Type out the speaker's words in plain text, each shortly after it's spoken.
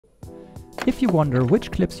If you wonder which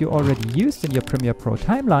clips you already used in your Premiere Pro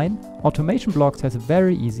timeline, Automation Blocks has a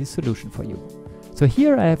very easy solution for you. So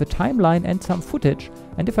here I have a timeline and some footage,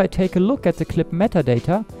 and if I take a look at the clip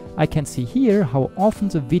metadata, I can see here how often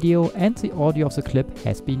the video and the audio of the clip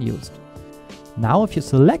has been used. Now if you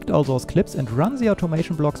select all those clips and run the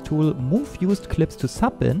Automation Blocks tool Move Used Clips to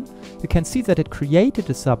Subbin, you can see that it created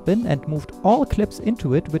a subbin and moved all clips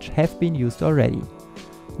into it which have been used already.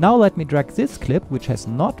 Now let me drag this clip, which has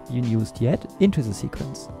not been used yet, into the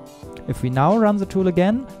sequence. If we now run the tool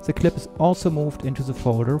again, the clip is also moved into the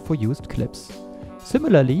folder for used clips.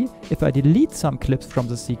 Similarly, if I delete some clips from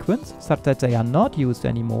the sequence, such that they are not used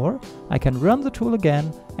anymore, I can run the tool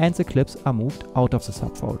again and the clips are moved out of the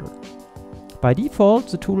subfolder. By default,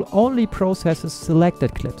 the tool only processes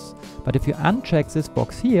selected clips, but if you uncheck this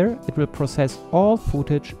box here, it will process all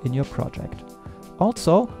footage in your project.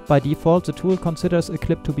 Also, by default, the tool considers a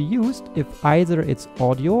clip to be used if either its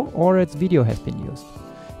audio or its video has been used.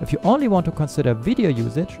 If you only want to consider video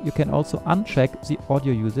usage, you can also uncheck the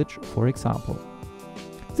audio usage, for example.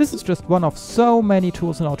 This is just one of so many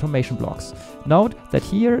tools in Automation Blocks. Note that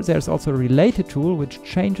here there's also a related tool which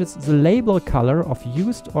changes the label color of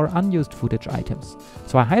used or unused footage items.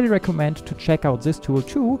 So I highly recommend to check out this tool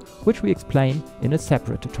too, which we explain in a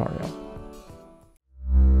separate tutorial.